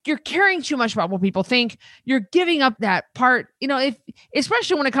you're caring too much about what people think. You're giving up that part,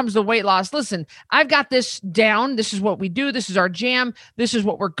 especially when it comes to weight loss. Listen, I've got this down. This is what we do. This is our jam. This is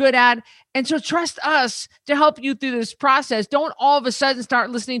what we're good at. And so trust us to help you through this process. Don't all of a sudden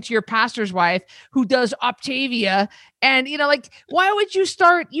start listening to your pastor's wife who does Optavia. And, why would you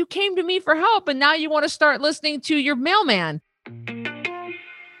start? You came to me for help and now you want to start listening to your mailman.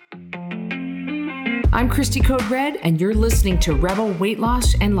 I'm Christy Code Red, and you're listening to Rebel Weight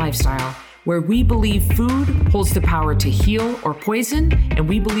Loss and Lifestyle, where we believe food holds the power to heal or poison, and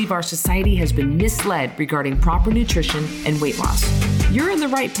we believe our society has been misled regarding proper nutrition and weight loss. You're in the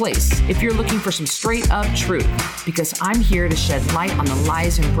right place if you're looking for some straight up truth, because I'm here to shed light on the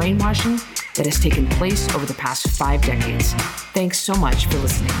lies and brainwashing that has taken place over the past 5 decades. Thanks so much for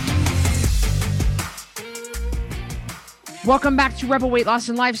listening. Welcome back to Rebel Weight Loss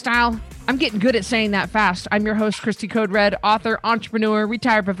and Lifestyle. I'm getting good at saying that fast. I'm your host, Christy Code Red, author, entrepreneur,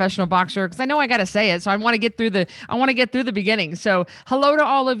 retired professional boxer, because I know I got to say it. So I want to get through the beginning. So hello to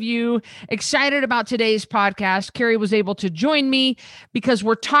all of you. Excited about today's podcast. Carrie was able to join me because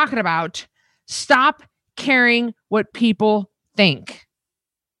we're talking about stop caring what people think.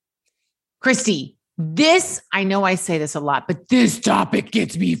 Christy, I know I say this a lot, but this topic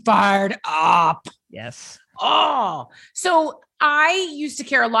gets me fired up. Yes. Oh, so I used to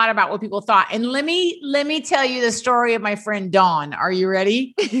care a lot about what people thought. And let me tell you the story of my friend Dawn. Are you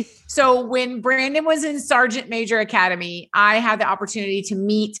ready? So when Brandon was in Sergeant Major Academy, I had the opportunity to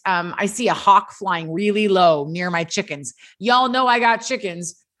meet, I see a hawk flying really low near my chickens. Y'all know I got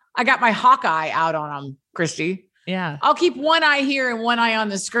chickens. I got my hawk eye out on them, Christy. Yeah. I'll keep one eye here and one eye on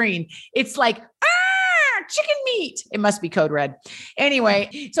the screen. It's like, chicken meat. It must be code red.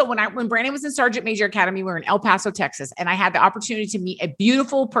 Anyway, so when Brandon was in Sergeant Major Academy, we were in El Paso, Texas, and I had the opportunity to meet a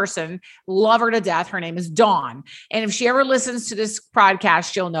beautiful person, love her to death. Her name is Dawn. And if she ever listens to this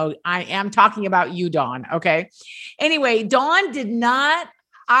podcast, she'll know I am talking about you, Dawn. Okay. Anyway, Dawn did not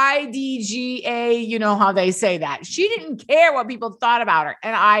IDGA, you know how they say that. She didn't care what people thought about her.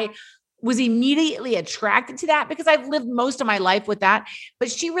 And I was immediately attracted to that because I've lived most of my life with that, but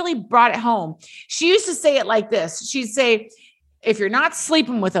she really brought it home. She used to say it like this. She'd say, if you're not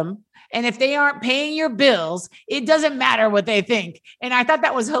sleeping with them and if they aren't paying your bills, it doesn't matter what they think. And I thought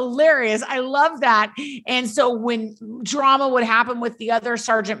that was hilarious. I love that. And so when drama would happen with the other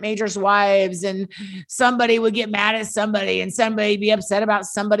sergeant major's wives and somebody would get mad at somebody and somebody be upset about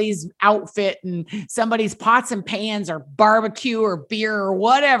somebody's outfit and somebody's pots and pans or barbecue or beer or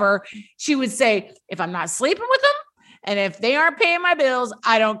whatever, she would say, if I'm not sleeping with them, and if they aren't paying my bills,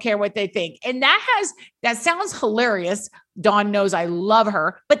 I don't care what they think. And that sounds hilarious. Dawn knows I love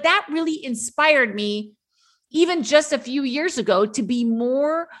her, but that really inspired me even just a few years ago to be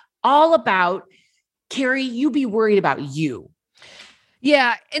more all about, Carrie, you be worried about you.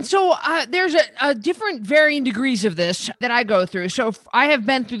 Yeah. And so there's a different varying degrees of this that I go through. So I have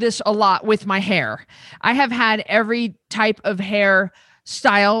been through this a lot with my hair. I have had every type of hair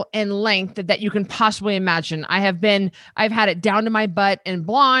style and length that you can possibly imagine. I've had it down to my butt in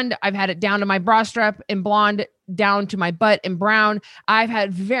blonde. I've had it down to my bra strap in blonde, down to my butt in brown. I've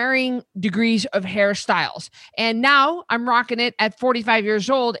had varying degrees of hairstyles. And now I'm rocking it at 45 years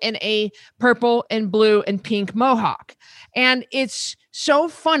old in a purple and blue and pink mohawk. And it's so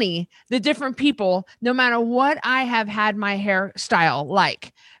funny, the different people, no matter what I have had my hairstyle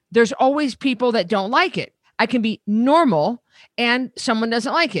like, there's always people that don't like it. I can be normal and someone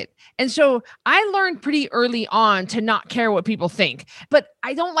doesn't like it. And so I learned pretty early on to not care what people think, but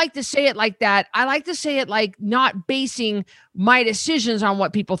I don't like to say it like that. I like to say it like not basing my decisions on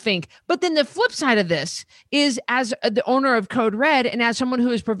what people think. But then the flip side of this is, as the owner of Code Red and as someone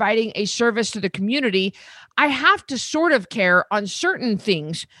who is providing a service to the community, I have to sort of care on certain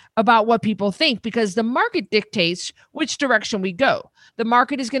things about what people think because the market dictates which direction we go. The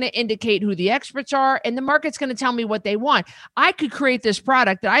market is going to indicate who the experts are, and the market's going to tell me what they want. I could create this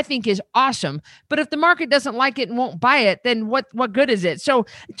product that I think is awesome, but if the market doesn't like it and won't buy it, then what good is it? So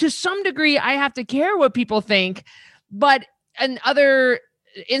to some degree, I have to care what people think, but in other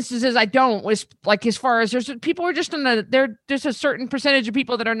instances, I don't. Was like, as far as there's a certain percentage of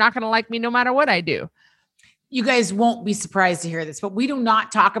people that are not going to like me no matter what I do. You guys won't be surprised to hear this, but we do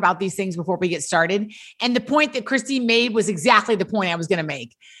not talk about these things before we get started. And the point that Christy made was exactly the point I was going to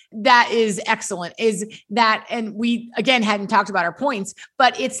make. That is excellent, is that, and we, again, hadn't talked about our points,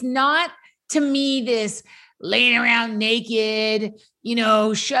 but it's not, to me, this laying around naked,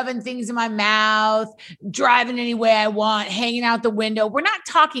 shoving things in my mouth, driving any way I want, hanging out the window. We're not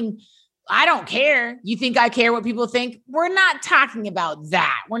talking I don't care. You think I care what people think? We're not talking about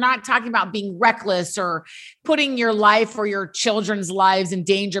that. We're not talking about being reckless or putting your life or your children's lives in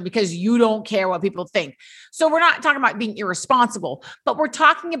danger because you don't care what people think. So we're not talking about being irresponsible, but we're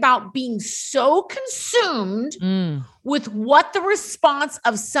talking about being so consumed with what the response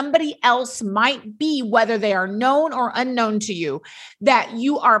of somebody else might be, whether they are known or unknown to you, that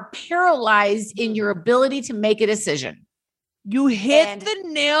you are paralyzed in your ability to make a decision. You hit the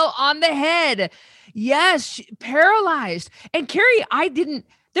nail on the head. Yes, paralyzed. And Carrie, there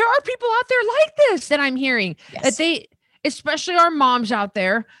are people out there like this that I'm hearing that especially our moms out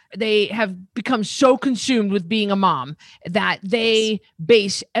there, they have become so consumed with being a mom that they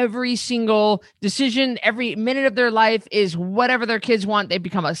base every single decision, every minute of their life is whatever their kids want. They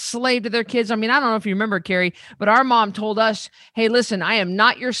become a slave to their kids. I mean, I don't know if you remember, Carrie, but our mom told us, hey, listen, I am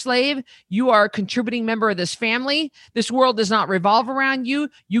not your slave. You are a contributing member of this family. This world does not revolve around you.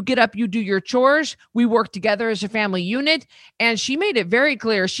 You get up, you do your chores. We work together as a family unit. And she made it very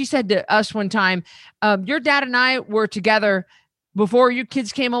clear. She said to us one time, your dad and I were together before you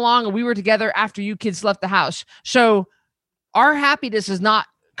kids came along, and we were together after you kids left the house. So our happiness does not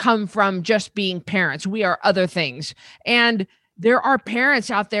come from just being parents. We are other things. And there are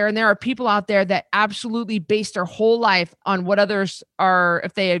parents out there and there are people out there that absolutely base their whole life on what others are,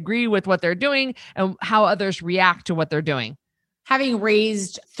 if they agree with what they're doing and how others react to what they're doing. Having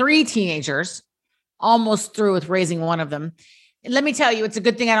raised 3 teenagers, almost through with raising one of them, let me tell you, it's a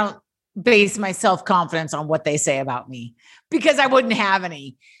good thing I don't base my self-confidence on what they say about me, because I wouldn't have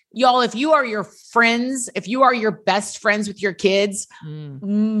any. Y'all, if you are your friends, if you are your best friends with your kids,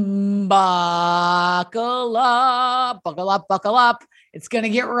 buckle up, buckle up, buckle up. It's going to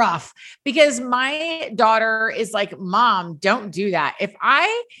get rough, because my daughter is like, Mom, don't do that.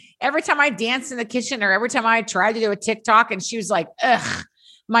 Every time I dance in the kitchen or every time I try to do a TikTok and she was like, ugh,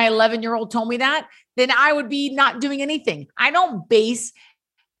 my 11-year-old told me that, then I would be not doing anything. I don't base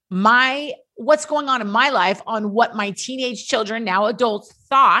what's going on in my life on what my teenage children, now adults,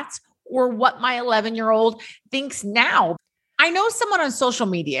 thought, or what my 11-year-old thinks now. I know someone on social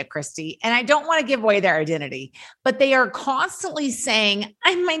media, Christy, and I don't want to give away their identity, but they are constantly saying,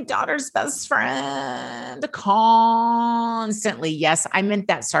 I'm my daughter's best friend. Constantly. Yes, I meant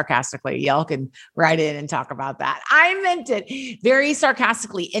that sarcastically. Y'all can write in and talk about that. I meant it very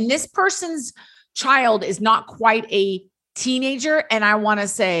sarcastically. And this person's child is not quite a teenager. And I want to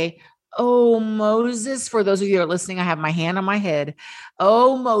say, oh, Moses, for those of you who are listening, I have my hand on my head.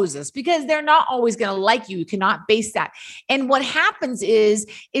 Oh, Moses, because they're not always going to like you. You cannot base that. And what happens is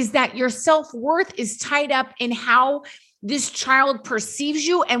that your self-worth is tied up in how this child perceives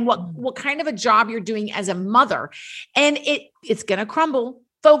you and what kind of a job you're doing as a mother. And it's going to crumble.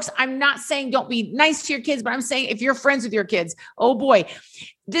 Folks, I'm not saying don't be nice to your kids, but I'm saying if you're friends with your kids, oh boy,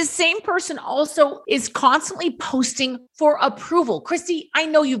 this same person also is constantly posting for approval. Christy, I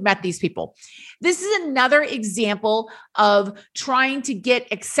know you've met these people. This is another example of trying to get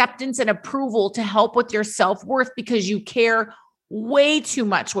acceptance and approval to help with your self-worth because you care way too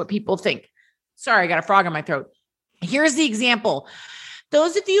much what people think. Sorry, I got a frog in my throat. Here's the example.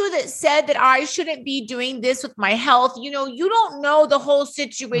 Those of you that said that I shouldn't be doing this with my health, you don't know the whole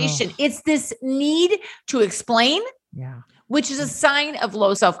situation. Oh. It's this need to explain, which is a sign of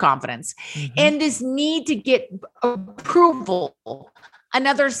low self-confidence, and this need to get approval,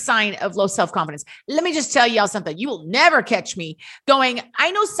 another sign of low self-confidence. Let me just tell y'all something. You will never catch me going,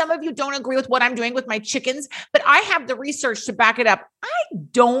 I know some of you don't agree with what I'm doing with my chickens, but I have the research to back it up. I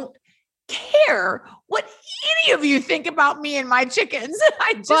don't care what any of you think about me and my chickens.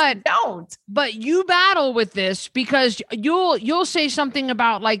 I just don't. But you battle with this because you'll say something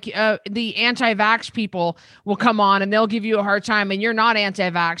about like the anti-vax people will come on and they'll give you a hard time, and you're not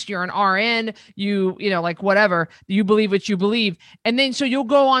anti-vax, you're an RN, you know, like whatever, you believe what you believe. And then so you'll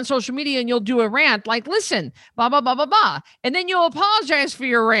go on social media and you'll do a rant like, listen, blah, blah, blah, blah, blah. And then you'll apologize for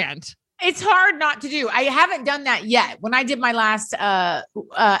your rant. It's hard not to do. I haven't done that yet. When I did my last, at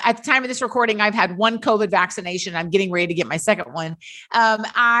the time of this recording, I've had 1 COVID vaccination. I'm getting ready to get my second one.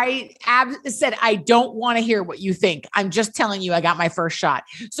 I said, I don't want to hear what you think. I'm just telling you, I got my first shot.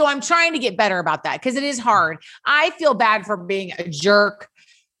 So I'm trying to get better about that because it is hard. I feel bad for being a jerk.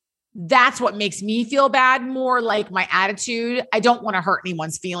 That's what makes me feel bad, more like my attitude. I don't want to hurt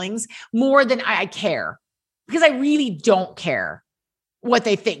anyone's feelings more than I care, because I really don't care what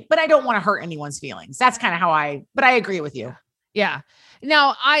they think, but I don't want to hurt anyone's feelings. That's kind of how but I agree with you. Yeah.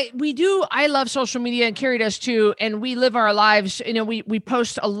 Now I love social media, and Carrie does too. And we live our lives. You know, we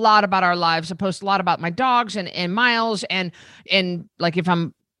post a lot about our lives. I post a lot about my dogs and Miles and like if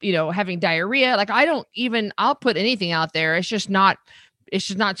I'm, having diarrhea, like I'll put anything out there. It's just not it's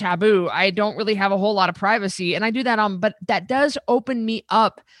just not taboo. I don't really have a whole lot of privacy, and I do that on, but that does open me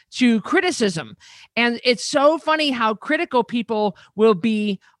up to criticism. And it's so funny how critical people will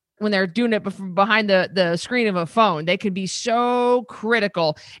be when they're doing it behind the screen of a phone. They can be so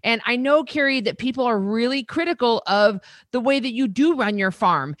critical. And I know, Carrie, that people are really critical of the way that you do run your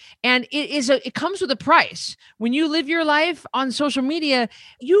farm. And it comes with a price. When you live your life on social media,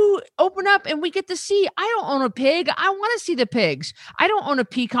 you open up and we get to see, I don't own a pig. I want to see the pigs. I don't own a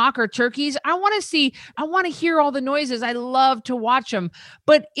peacock or turkeys. I want to hear all the noises. I love to watch them.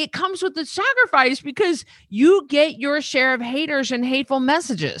 But it comes with the sacrifice because you get your share of haters and hateful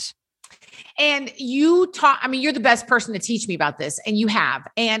messages. And you're the best person to teach me about this, and you have.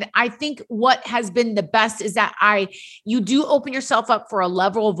 And I think what has been the best is that you do open yourself up for a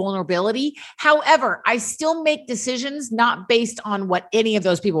level of vulnerability. However, I still make decisions not based on what any of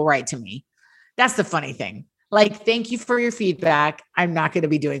those people write to me. That's the funny thing. Like, thank you for your feedback. I'm not going to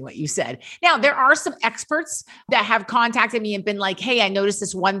be doing what you said. Now, there are some experts that have contacted me and been like, hey, I noticed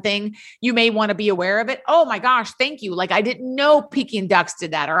this one thing. You may want to be aware of it. Oh my gosh, thank you. Like, I didn't know Peking ducks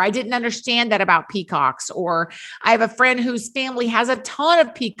did that, or I didn't understand that about peacocks, or I have a friend whose family has a ton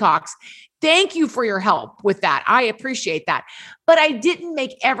of peacocks. Thank you for your help with that. I appreciate that. But I didn't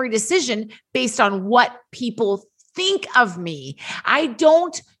make every decision based on what people think of me. I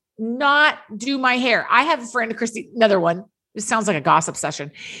don't not do my hair. I have a friend, Christy, another one. This sounds like a gossip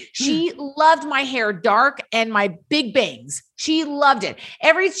session. She loved my hair dark and my big bangs. She loved it.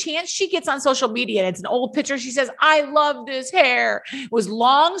 Every chance she gets on social media and it's an old picture, she says, I love this hair. It was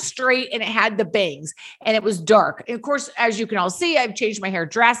long, straight, and it had the bangs and it was dark. And of course, as you can all see, I've changed my hair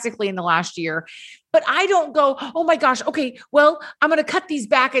drastically in the last year. But I don't go, oh my gosh, okay, well, I'm going to cut these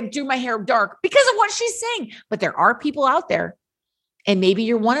back and do my hair dark because of what she's saying. But there are people out there, and maybe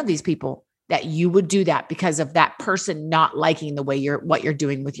you're one of these people, that you would do that because of that person not liking the way what you're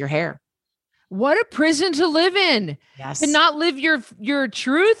doing with your hair. What a prison to live in. Yes. To not live your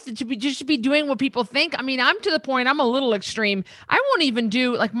truth, to be doing what people think. I mean, I'm to the point, I'm a little extreme. I won't even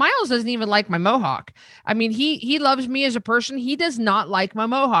do, like, Miles doesn't even like my mohawk. I mean, he loves me as a person. He does not like my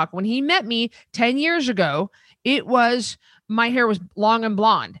mohawk. When he met me 10 years ago, my hair was long and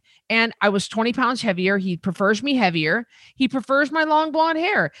blonde. And I was 20 pounds heavier. He prefers me heavier. He prefers my long blonde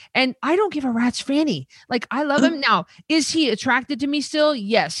hair. And I don't give a rat's fanny. Like, I love him. Now, is he attracted to me still?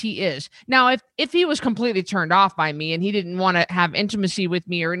 Yes, he is. Now, if he was completely turned off by me and he didn't want to have intimacy with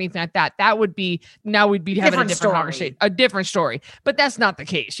me or anything like that, now we'd be having a different conversation, a different story. But that's not the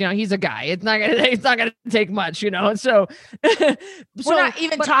case. He's a guy. It's not gonna take much, So we're not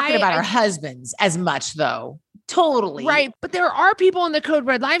even talking about our husbands as much, though. Totally. Right. But there are people in the Code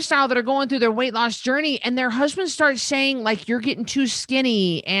Red lifestyle that are going through their weight loss journey and their husbands start saying, like, you're getting too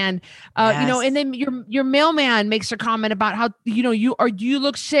skinny. And, yes. And then your mailman makes a comment about how, you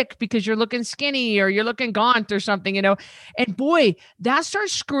look sick because you're looking skinny or you're looking gaunt or something, and boy, that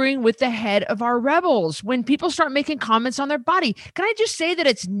starts screwing with the head of our rebels when people start making comments on their body. Can I just say that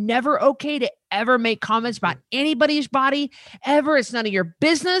it's never okay to ever make comments about anybody's body ever? It's none of your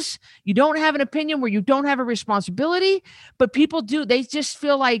business. You don't have an opinion where you don't have a responsibility, but people do. They just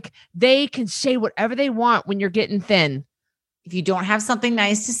feel like they can say whatever they want when you're getting thin. If you don't have something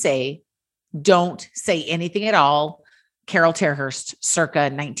nice to say, don't say anything at all. Carol Terhurst, circa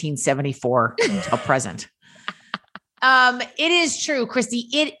 1974 till present. It is true,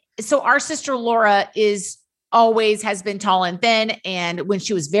 Christy. So our sister Laura always has been tall and thin. And when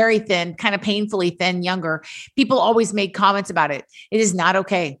she was very thin, kind of painfully thin, younger, people always made comments about it. It is not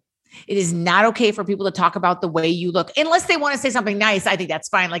okay. It is not okay for people to talk about the way you look, unless they want to say something nice. I think that's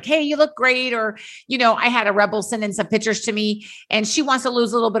fine. Like, hey, you look great. Or, I had a rebel send in some pictures to me and she wants to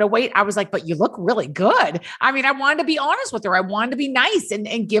lose a little bit of weight. I was like, but you look really good. I mean, I wanted to be honest with her. I wanted to be nice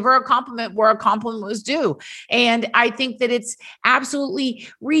and give her a compliment where a compliment was due. And I think that it's absolutely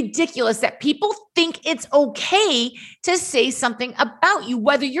ridiculous that people think it's okay to say something about you,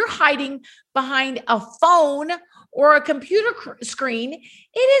 whether you're hiding behind a phone or a computer screen.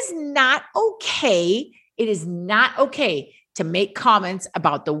 It is not okay. It is not okay to make comments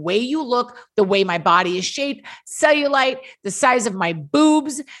about the way you look, the way my body is shaped, cellulite, the size of my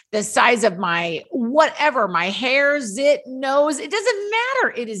boobs, the size of my whatever, my hair, zit, nose. It doesn't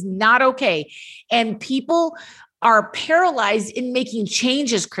matter. It is not okay. And people are paralyzed in making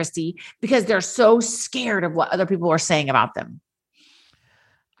changes, Christy, because they're so scared of what other people are saying about them.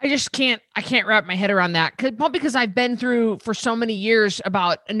 I can't wrap my head around that because I've been through for so many years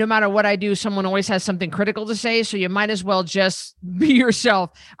about no matter what I do, someone always has something critical to say. So you might as well just be yourself.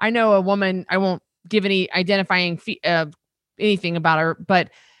 I know a woman, I won't give any identifying anything about her,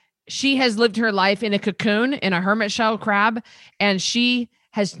 but she has lived her life in a cocoon, in a hermit shell crab, and she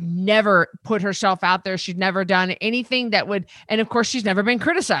has never put herself out there. She's never done anything that would, and of course she's never been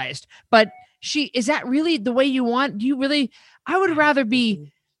criticized, but is that really the way you want? Do you really, I would rather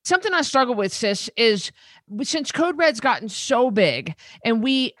be, something I struggle with, sis, is since Code Red's gotten so big and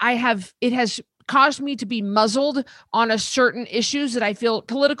it has caused me to be muzzled on a certain issues that I feel,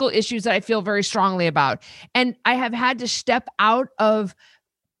 political issues that I feel very strongly about. And I have had to step out of,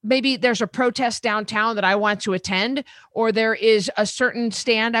 maybe there's a protest downtown that I want to attend, or there is a certain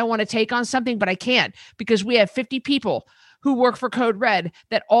stand I want to take on something, but I can't because we have 50 people who work for Code Red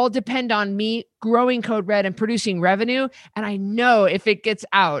that all depend on me growing Code Red and producing revenue. And I know if it gets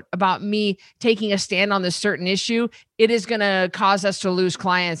out about me taking a stand on this certain issue, it is going to cause us to lose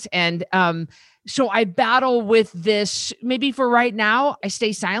clients. And so I battle with this. Maybe for right now, I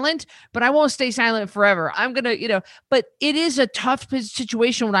stay silent, but I won't stay silent forever. I'm going to, but it is a tough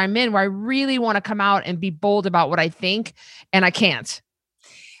situation when I'm in where I really want to come out and be bold about what I think, and I can't.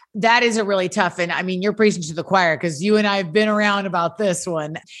 That is a really tough, and I mean, you're preaching to the choir because you and I have been around about this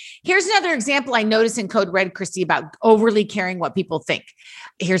one. Here's another example I noticed in Code Red, Christy, about overly caring what people think.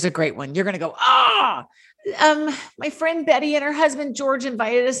 Here's a great one. You're going to go, my friend Betty and her husband George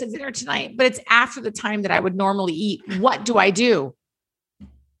invited us to dinner tonight, but it's after the time that I would normally eat. What do I do?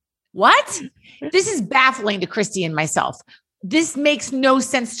 What? This is baffling to Christy and myself. This makes no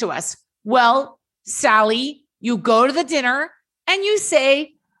sense to us. Well, Sally, you go to the dinner and you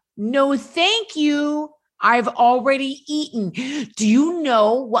say, no, thank you. I've already eaten. Do you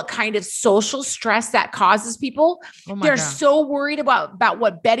know what kind of social stress that causes people? They're so worried about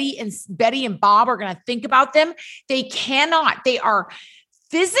what Betty and Bob are going to think about them. They cannot. They are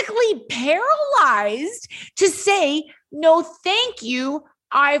physically paralyzed to say, no, thank you.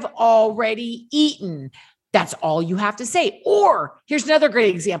 I've already eaten. That's all you have to say. Or here's another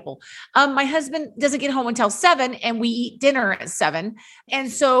great example. My husband doesn't get home until 7 and we eat dinner at 7.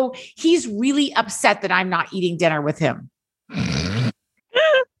 And so he's really upset that I'm not eating dinner with him.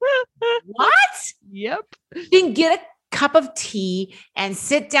 What? Yep. Then get a cup of tea and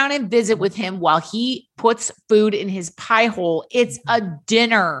sit down and visit with him while he puts food in his pie hole. It's a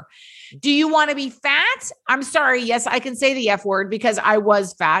dinner. Do you want to be fat? I'm sorry. Yes, I can say the F word because I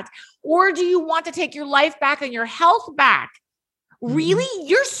was fat. Or do you want to take your life back and your health back? Really?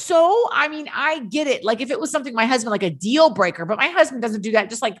 You're I get it. Like if it was something my husband, like a deal breaker, but my husband doesn't do that.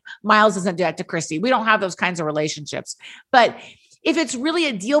 Just like Miles doesn't do that to Christy. We don't have those kinds of relationships. But if it's really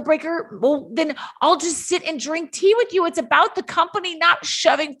a deal breaker, well, then I'll just sit and drink tea with you. It's about the company, not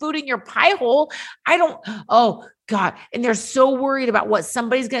shoving food in your pie hole. Oh God. And they're so worried about what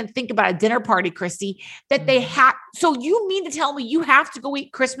somebody's going to think about a dinner party, Christy, that they have. So you mean to tell me you have to go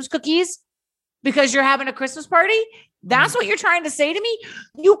eat Christmas cookies because you're having a Christmas party? That's what you're trying to say to me?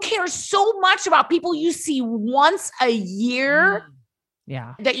 You care so much about people you see once a year.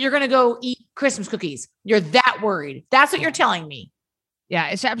 Yeah. That you're going to go eat Christmas cookies. You're that worried. That's what you're telling me. Yeah,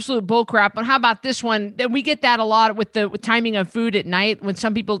 it's absolute bullcrap. But how about this one? Then we get that a lot with timing of food at night when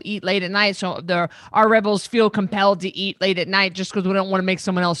some people eat late at night. So our rebels feel compelled to eat late at night just because we don't want to make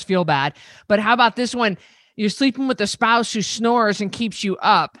someone else feel bad. But how about this one? You're sleeping with a spouse who snores and keeps you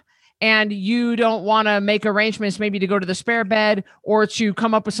up, and you don't want to make arrangements maybe to go to the spare bed or to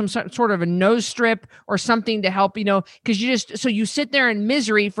come up with some sort of a nose strip or something to help, because so you sit there in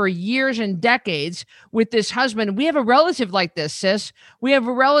misery for years and decades with this husband. We have a relative like this, sis. We have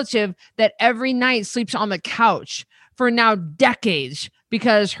a relative that every night sleeps on the couch for now decades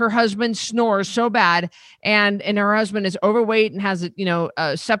because her husband snores so bad and her husband is overweight and has,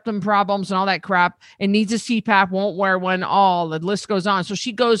 septum problems and all that crap and needs a CPAP, won't wear one, the list goes on. So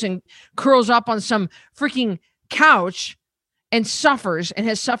she goes and curls up on some freaking couch and suffers and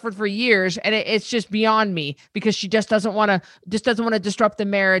has suffered for years. And it's just beyond me because she just doesn't want to disrupt the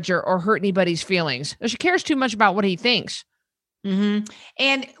marriage or hurt anybody's feelings. She cares too much about what he thinks. Mm-hmm.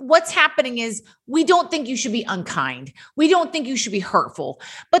 And what's happening is we don't think you should be unkind. We don't think you should be hurtful.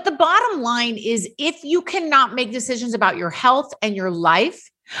 But the bottom line is if you cannot make decisions about your health and your life,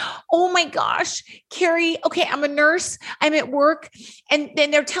 oh my gosh, Carrie, okay, I'm a nurse. I'm at work. And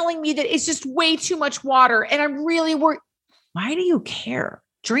then they're telling me that it's just way too much water. And I'm really worried. Why do you care?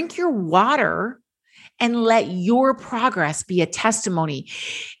 Drink your water and let your progress be a testimony.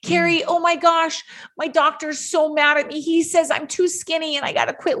 Carrie, oh my gosh, my doctor's so mad at me. He says I'm too skinny and I got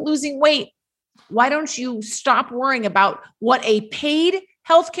to quit losing weight. Why don't you stop worrying about what a paid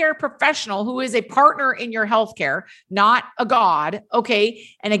healthcare professional who is a partner in your healthcare, not a god, okay?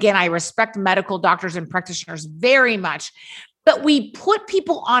 And again, I respect medical doctors and practitioners very much, but we put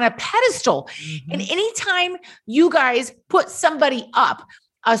people on a pedestal. And anytime you guys put somebody up,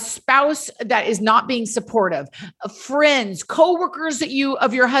 a spouse that is not being supportive, friends, coworkers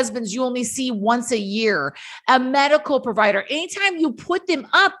of your husband's you only see once a year, a medical provider. Anytime you put them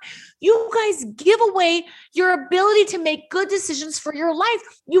up, you guys give away your ability to make good decisions for your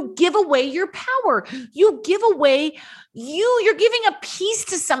life. You give away your power. You give away you're giving a piece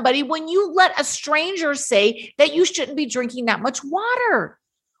to somebody when you let a stranger say that you shouldn't be drinking that much water.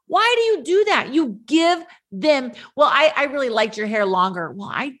 Why do you do that? You give them, well, I really liked your hair longer. Well,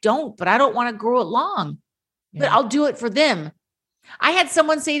 I don't, but I don't want to grow it long, but I'll do it for them. I had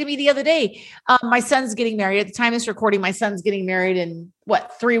someone say to me the other day, my son's getting married. At the time of this recording, my son's getting married in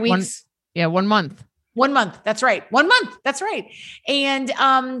 3 weeks? 1 month. 1 month. That's right. 1 month. That's right. And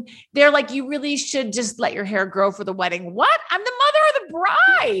they're like, you really should just let your hair grow for the wedding. What? I'm the mother of the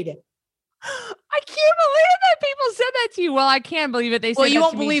bride. I can't believe that people said that to you. Well, I can believe it. They said, well, you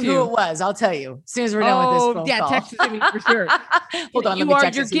won't believe who it was. I'll tell you as soon as we're done with this phone call. Text it to me for sure. Hold on, let me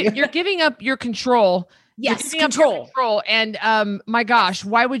text it to you. You're giving up your control. Yes, control. And my gosh,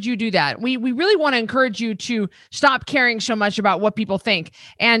 why would you do that? We really want to encourage you to stop caring so much about what people think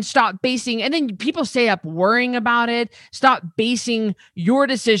and stop basing. And then people stay up worrying about it. Stop basing your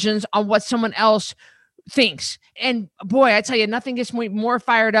decisions on what someone else thinks. And boy, I tell you, nothing gets me more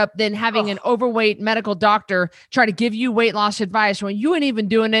fired up than having an overweight medical doctor try to give you weight loss advice when you ain't even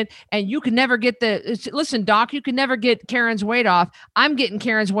doing it. And you can never get listen, doc, you can never get Karen's weight off. I'm getting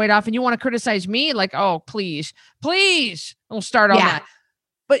Karen's weight off and you want to criticize me? Like, oh, please, don't start on that.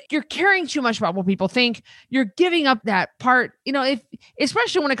 But you're caring too much about what people think. You're giving up that part,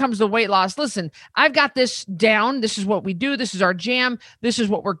 especially when it comes to weight loss. Listen, I've got this down. This is what we do. This is our jam. This is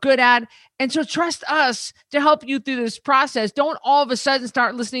what we're good at. And so trust us to help you through this process. Don't all of a sudden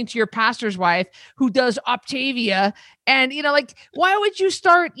start listening to your pastor's wife who does Optavia. And, why would you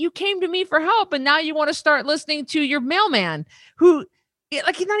start? You came to me for help. And now you want to start listening to your mailman who, he's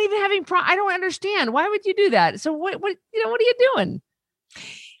not even having I don't understand. Why would you do that? So what are you doing?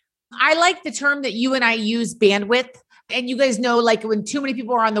 I like the term that you and I use, bandwidth. And you guys know, when too many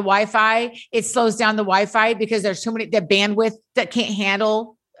people are on the Wi-Fi, it slows down the Wi-Fi because there's too many, the bandwidth that can't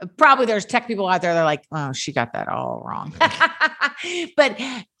handle. Probably there's tech people out there that are like, oh, she got that all wrong. But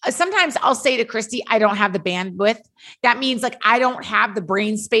sometimes I'll say to Christy, I don't have the bandwidth. That means I don't have the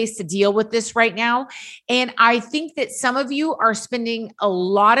brain space to deal with this right now. And I think that some of you are spending a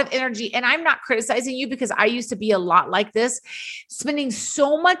lot of energy, and I'm not criticizing you because I used to be a lot like this, spending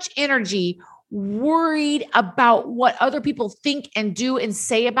so much energy worried about what other people think and do and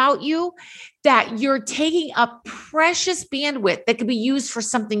say about you, that you're taking up precious bandwidth that could be used for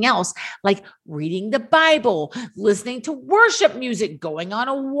something else, like reading the Bible, listening to worship music, going on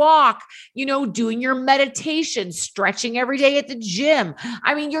a walk, doing your meditation, stretching every day at the gym.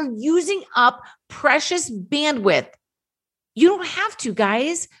 I mean, you're using up precious bandwidth. You don't have to,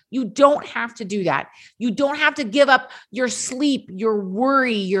 guys. You don't have to do that. You don't have to give up your sleep, your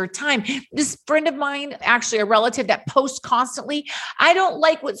worry, your time. This friend of mine, actually a relative that posts constantly, I don't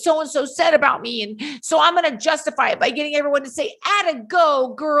like what so-and-so said about me. And so I'm going to justify it by getting everyone to say, atta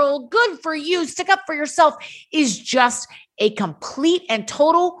go, girl, good for you, stick up for yourself, is just a complete and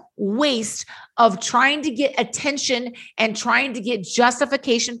total waste of trying to get attention and trying to get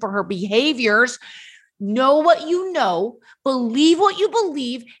justification for her behaviors. Know what you know, believe what you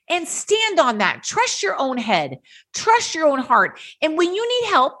believe, and stand on that. Trust your own head, trust your own heart. And when you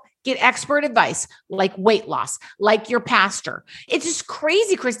need help, get expert advice, like weight loss, like your pastor. It's just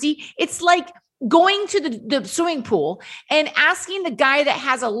crazy, Christy. It's like going to the swimming pool and asking the guy that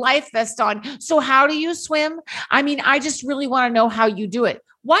has a life vest on, so how do you swim? I mean, I just really want to know how you do it.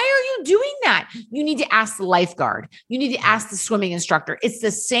 Why are you doing that? You need to ask the lifeguard. You need to ask the swimming instructor. It's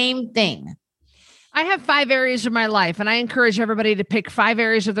the same thing. I have 5 areas of my life, and I encourage everybody to pick 5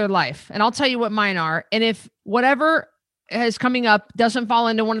 areas of their life. And I'll tell you what mine are. And if whatever is coming up doesn't fall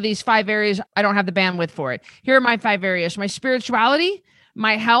into one of these 5 areas, I don't have the bandwidth for it. Here are my 5 areas: my spirituality,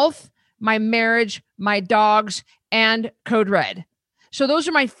 my health, my marriage, my dogs, and Code Red. So those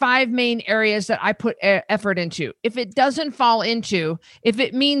are my 5 main areas that I put effort into. If it doesn't fall into, if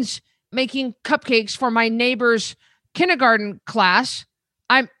it means making cupcakes for my neighbor's kindergarten class,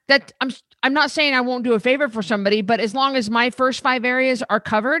 I'm not saying I won't do a favor for somebody, but as long as my first 5 areas are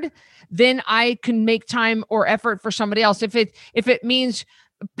covered, then I can make time or effort for somebody else. If it means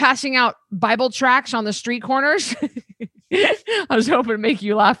passing out Bible tracts on the street corners, I was hoping to make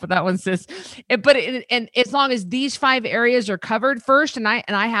you laugh with that one, sis. And as long as these 5 areas are covered first, and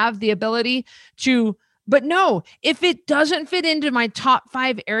I have the ability to But no, if it doesn't fit into my top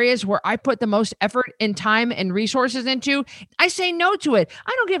 5 areas where I put the most effort and time and resources into, I say no to it.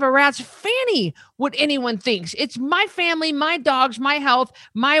 I don't give a rat's fanny what anyone thinks. It's my family, my dogs, my health,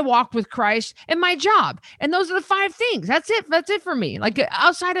 my walk with Christ, and my job. And those are the 5 things. That's it. That's it for me. Like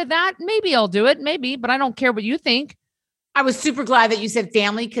outside of that, maybe I'll do it, maybe, but I don't care what you think. I was super glad that you said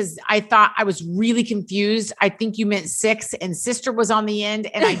family because I thought I was really confused. I think you meant 6 and sister was on the end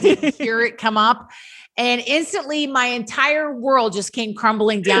and I didn't hear it come up. And instantly my entire world just came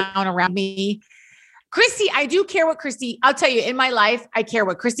crumbling down around me. Christy, I do care what Christy, I'll tell you in my life, I care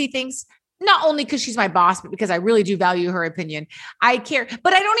what Christy thinks. Not only because she's my boss, but because I really do value her opinion. I care,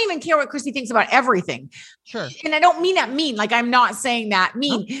 but I don't even care what Christy thinks about everything. Sure. And I don't mean that mean, like I'm not saying that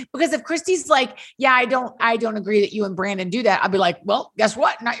mean, because if Christy's like, yeah, I don't agree that you and Brandon do that. I'll be like, well, guess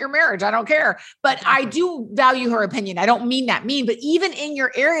what? Not your marriage. I don't care. But I do value her opinion. I don't mean that mean, but even in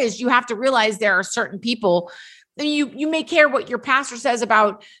your areas, you have to realize there are certain people. You may care what your pastor says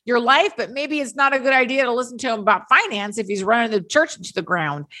about your life, but maybe it's not a good idea to listen to him about finance if he's running the church into the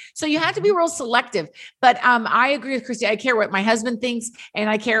ground. So you have to be real selective. But I agree with Christy. I care what my husband thinks and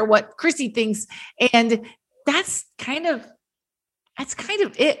I care what Christy thinks. And that's kind of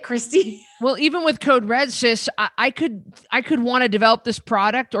it, Christy. Well, even with Code Red, sis, I could want to develop this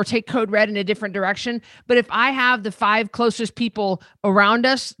product or take Code Red in a different direction. But if I have the 5 closest people around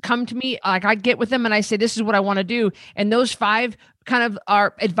us come to me, like I get with them and I say, this is what I want to do. And those 5 kind of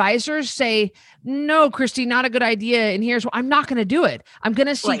our advisors say, no, Christy, not a good idea. And here's what I'm not going to do it. I'm going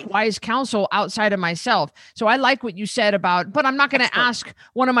to seek wise counsel outside of myself. So I like what you said about, but I'm not going to ask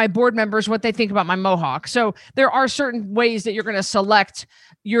one of my board members what they think about my mohawk. So there are certain ways that you're going to select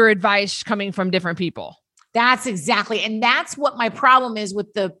your advice coming from different people. That's exactly. And that's what my problem is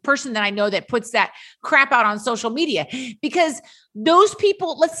with the person that I know that puts that crap out on social media, because those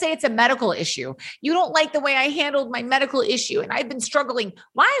people, let's say it's a medical issue. You don't like the way I handled my medical issue and I've been struggling.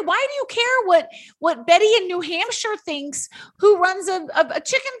 Why do you care what Betty in New Hampshire thinks, who runs a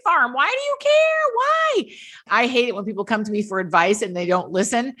chicken farm? Why do you care? Why? I hate it when people come to me for advice and they don't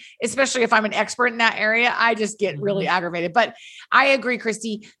listen, especially if I'm an expert in that area. I just get really aggravated. But I agree,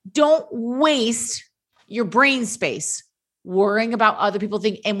 Christy, don't waste your brain space worrying about other people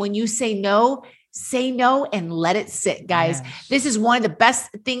think. And when you say no and let it sit, guys. Yes. This is one of the best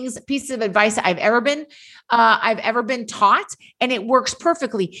pieces of advice I've ever been taught, and it works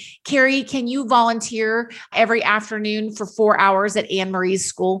perfectly. Carrie, can you volunteer every afternoon for 4 hours at Anne Marie's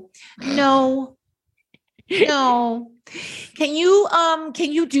school? No. Can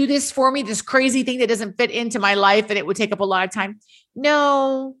you do this for me? This crazy thing that doesn't fit into my life and it would take up a lot of time?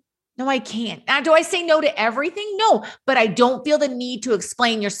 No, I can't. Now, do I say no to everything? No, but I don't feel the need to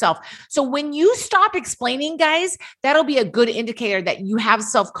explain yourself. So when you stop explaining, guys, that'll be a good indicator that you have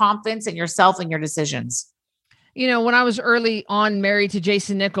self-confidence in yourself and your decisions. You know, when I was early on married to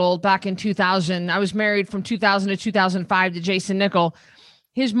Jason Nickel back in 2000, I was married from 2000 to 2005 to Jason Nickel.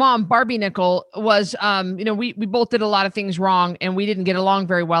 His mom, Barbie Nickel, was, we both did a lot of things wrong and we didn't get along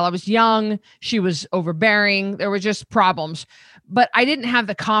very well. I was young. She was overbearing. There were just problems. But I didn't have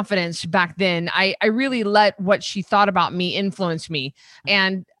the confidence back then. I really let what she thought about me influence me.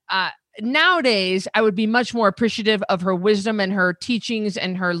 And nowadays, I would be much more appreciative of her wisdom and her teachings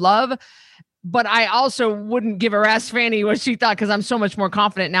and her love. But I also wouldn't give a rat's fanny what she thought, because I'm so much more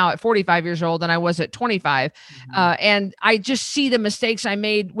confident now at 45 years old than I was at 25. And I just see the mistakes I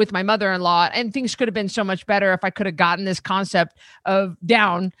made with my mother-in-law, and things could have been so much better if I could have gotten this concept of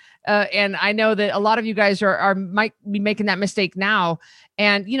down. And I know that a lot of you guys might be making that mistake now.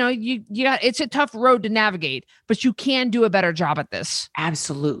 And it's a tough road to navigate, but you can do a better job at this.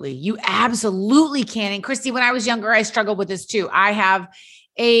 Absolutely. You absolutely can. And Christy, when I was younger, I struggled with this too. I have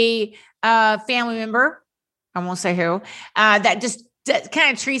a family member, I won't say who, that just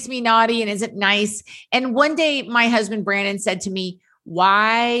kind of treats me naughty and isn't nice. And one day my husband, Brandon, said to me,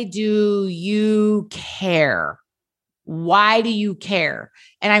 "Why do you care? Why do you care?"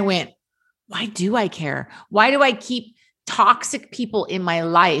 And I went, "Why do I care? Why do I keep toxic people in my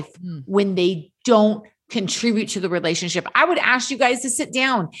life when they don't contribute to the relationship?" I would ask you guys to sit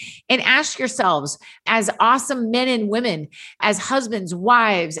down and ask yourselves, as awesome men and women, as husbands,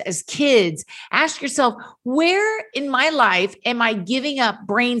 wives, as kids, ask yourself, where in my life am I giving up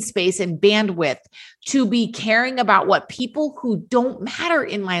brain space and bandwidth to be caring about what people who don't matter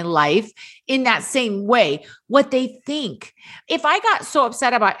in my life in that same way, what they think? If I got so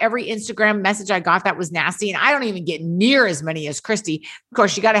upset about every Instagram message I got that was nasty, and I don't even get near as many as Christy, of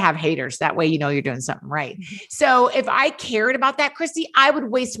course, you got to have haters. That way, you're doing something right. So if I cared about that, Christy, I would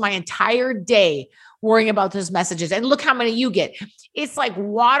waste my entire day worrying about those messages. And look how many you get. It's like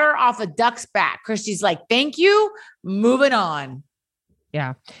water off a duck's back. Christy's like, thank you. Moving on.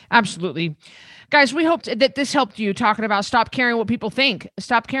 Yeah, absolutely. Guys, we hope that this helped you talking about stop caring what people think.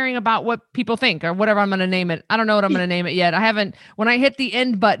 Stop caring about what people think or whatever I'm going to name it. I don't know what I'm going to name it yet. I haven't. When I hit the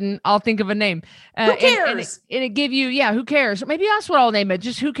end button, I'll think of a name. Who cares? And it give you, who cares? Maybe that's what I'll name it.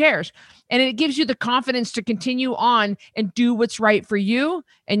 Just who cares? And it gives you the confidence to continue on and do what's right for you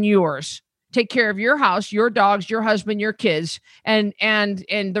and yours. Take care of your house, your dogs, your husband, your kids, and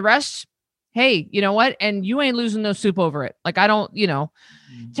the rest. Hey, you know what? And you ain't losing no soup over it. Like, I don't,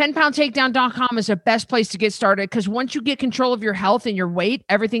 10poundtakedown.com is the best place to get started, because once you get control of your health and your weight,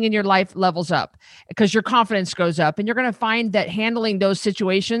 everything in your life levels up because your confidence goes up. And you're going to find that handling those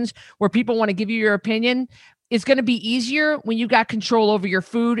situations where people want to give you your opinion is going to be easier when you got control over your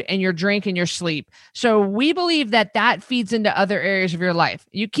food and your drink and your sleep. So we believe that feeds into other areas of your life.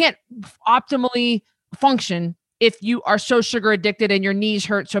 You can't optimally function if you are so sugar addicted and your knees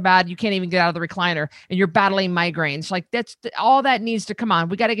hurt so bad you can't even get out of the recliner and you're battling migraines. Like, that's all that needs to come on.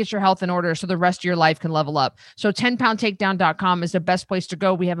 We got to get your health in order so the rest of your life can level up. So 10poundtakedown.com is the best place to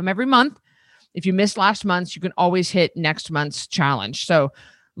go. We have them every month. If you missed last month's, you can always hit next month's challenge. So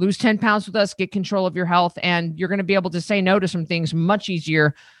lose 10 pounds with us, get control of your health, and you're going to be able to say no to some things much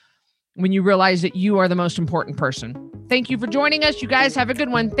easier when you realize that you are the most important person. Thank you for joining us. You guys have a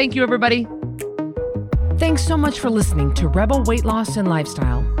good one. Thank you, everybody. Thanks so much for listening to Rebel Weight Loss and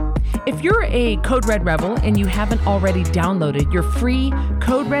Lifestyle. If you're a Code Red Rebel and you haven't already downloaded your free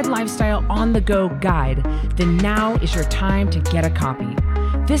Code Red Lifestyle on the Go guide, then now is your time to get a copy.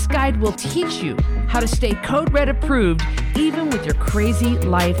 This guide will teach you how to stay Code Red approved even with your crazy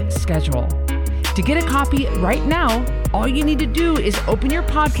life schedule. To get a copy right now, all you need to do is open your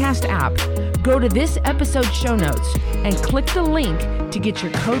podcast app, go to this episode's show notes, and click the link to get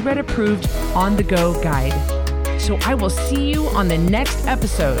your Code Red approved on the Go guide. So I will see you on the next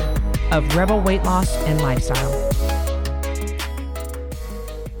episode of Rebel Weight Loss and Lifestyle.